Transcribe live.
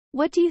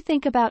What do you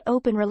think about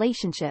open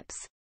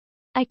relationships?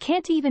 I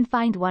can't even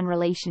find one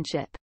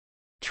relationship.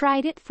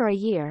 Tried it for a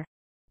year.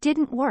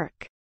 Didn't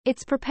work.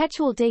 It's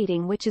perpetual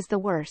dating, which is the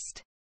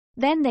worst.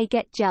 Then they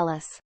get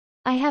jealous.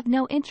 I have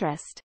no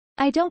interest.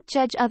 I don't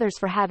judge others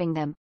for having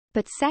them,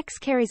 but sex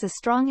carries a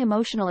strong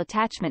emotional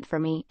attachment for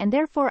me, and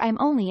therefore I'm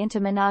only into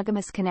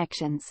monogamous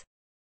connections.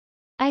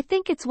 I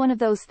think it's one of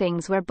those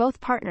things where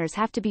both partners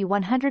have to be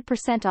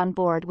 100% on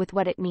board with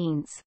what it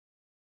means.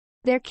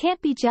 There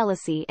can't be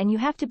jealousy, and you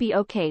have to be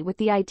okay with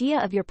the idea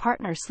of your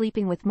partner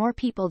sleeping with more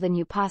people than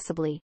you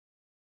possibly.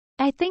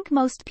 I think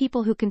most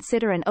people who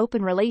consider an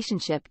open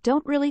relationship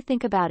don't really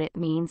think about it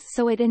means,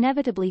 so it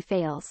inevitably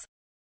fails.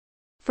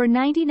 For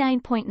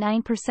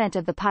 99.9%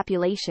 of the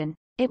population,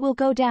 it will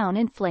go down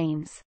in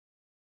flames.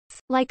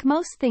 Like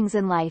most things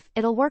in life,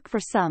 it'll work for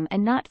some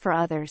and not for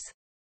others.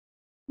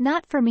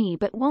 Not for me,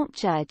 but won't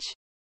judge.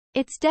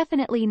 It's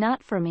definitely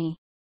not for me.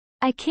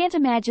 I can't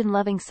imagine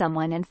loving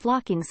someone and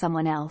flocking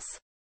someone else.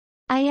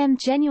 I am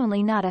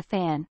genuinely not a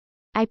fan.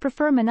 I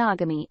prefer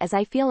monogamy, as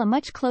I feel a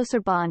much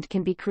closer bond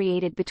can be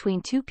created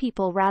between two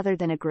people rather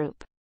than a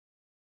group.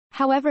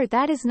 However,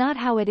 that is not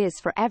how it is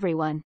for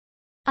everyone.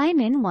 I'm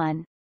in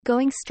one.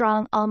 Going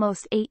strong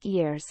almost 8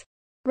 years.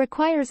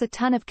 Requires a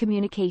ton of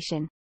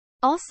communication.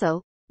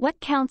 Also, what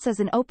counts as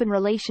an open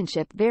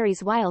relationship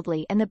varies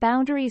wildly, and the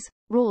boundaries,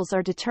 rules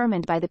are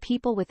determined by the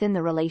people within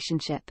the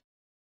relationship.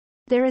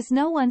 There is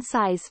no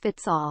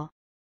one-size-fits-all.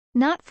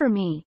 Not for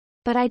me,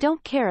 but I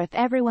don't care if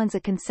everyone's a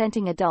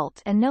consenting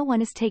adult and no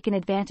one is taken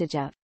advantage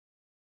of.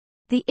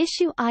 The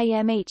issue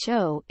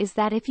IMHO is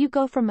that if you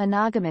go from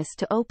monogamous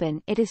to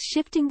open, it is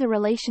shifting the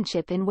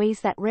relationship in ways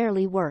that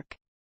rarely work.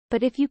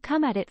 But if you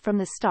come at it from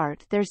the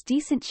start, there's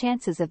decent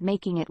chances of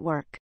making it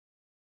work.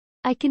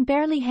 I can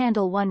barely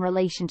handle one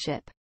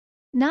relationship.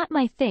 Not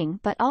my thing,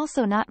 but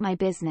also not my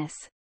business.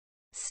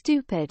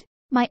 Stupid.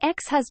 My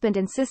ex-husband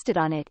insisted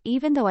on it,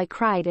 even though I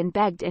cried and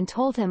begged and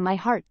told him my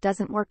heart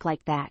doesn't work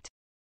like that.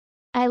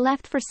 I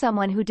left for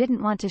someone who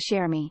didn't want to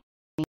share me.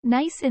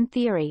 Nice in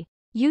theory,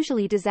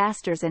 usually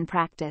disasters in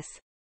practice.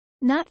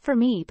 Not for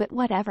me, but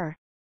whatever.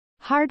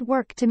 Hard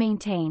work to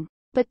maintain,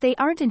 but they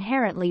aren't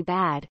inherently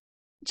bad.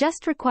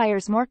 Just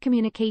requires more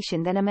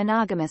communication than a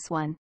monogamous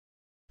one.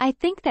 I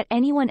think that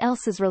anyone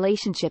else's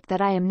relationship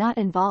that I am not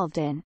involved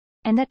in,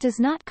 and that does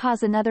not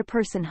cause another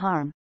person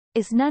harm,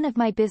 is none of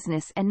my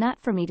business and not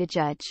for me to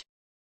judge.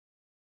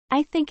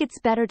 I think it's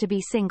better to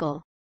be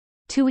single.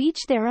 To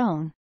each their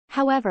own.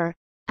 However,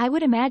 I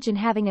would imagine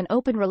having an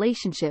open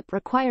relationship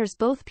requires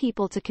both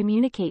people to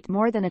communicate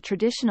more than a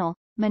traditional,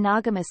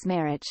 monogamous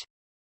marriage.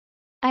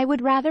 I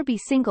would rather be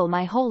single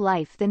my whole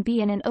life than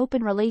be in an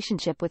open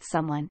relationship with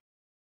someone.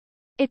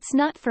 It's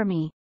not for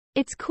me.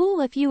 It's cool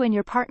if you and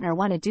your partner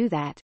want to do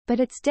that, but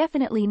it's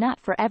definitely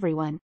not for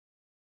everyone.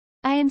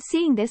 I am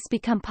seeing this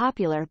become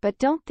popular, but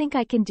don't think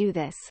I can do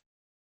this.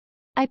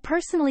 I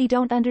personally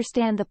don't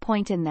understand the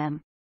point in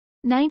them.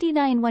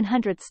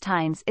 99/100th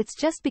times it's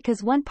just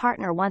because one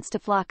partner wants to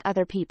flock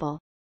other people.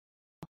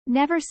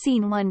 Never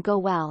seen one go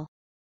well.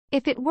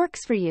 If it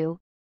works for you,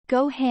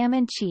 go ham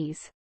and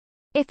cheese.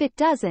 If it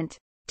doesn't,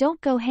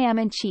 don't go ham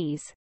and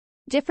cheese.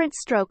 Different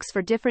strokes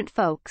for different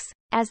folks,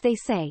 as they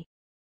say.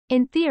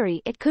 In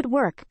theory it could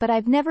work, but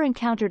I've never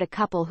encountered a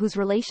couple whose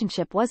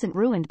relationship wasn't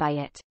ruined by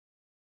it.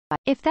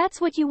 If that's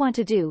what you want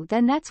to do,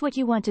 then that's what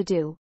you want to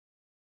do.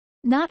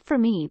 Not for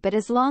me, but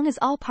as long as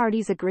all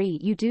parties agree,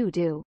 you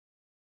do.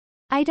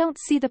 I don't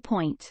see the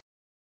point.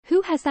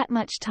 Who has that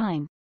much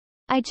time?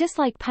 I just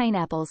like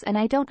pineapples, and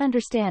I don't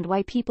understand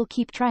why people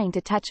keep trying to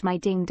touch my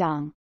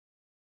ding-dong.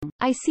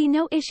 I see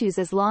no issues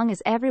as long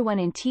as everyone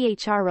in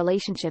THR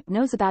relationship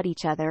knows about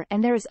each other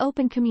and there is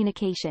open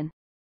communication.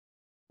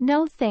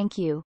 No thank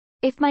you.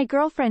 If my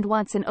girlfriend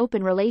wants an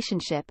open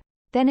relationship,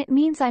 then it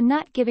means I'm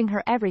not giving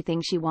her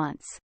everything she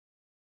wants.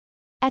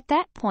 At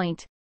that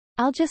point,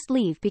 I'll just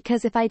leave,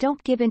 because if I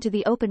don't give into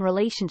the open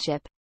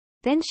relationship,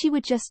 then she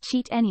would just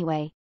cheat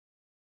anyway.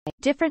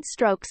 Different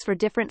strokes for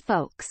different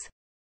folks.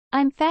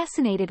 I'm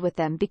fascinated with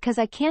them because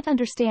I can't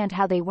understand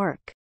how they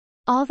work.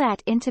 All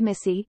that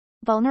intimacy,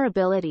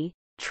 vulnerability,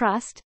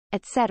 trust,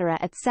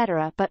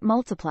 etc., but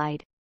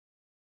multiplied.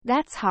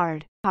 That's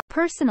hard.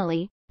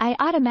 Personally, I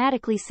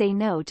automatically say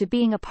no to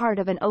being a part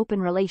of an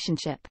open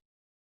relationship.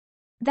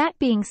 That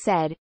being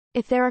said,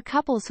 if there are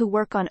couples who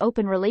work on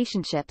open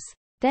relationships,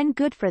 then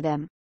good for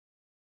them.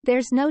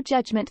 There's no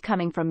judgment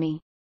coming from me.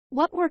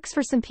 What works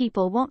for some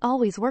people won't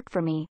always work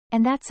for me,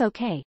 and that's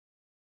okay.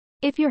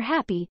 If you're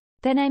happy,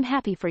 then I'm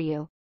happy for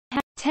you.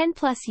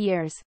 10+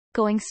 years,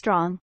 going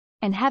strong,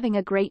 and having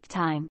a great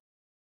time.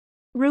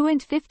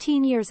 Ruined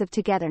 15 years of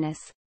togetherness.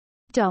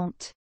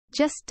 Don't.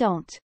 Just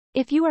don't.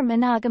 If you are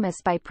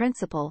monogamous by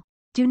principle,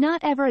 do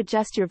not ever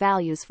adjust your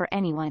values for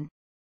anyone.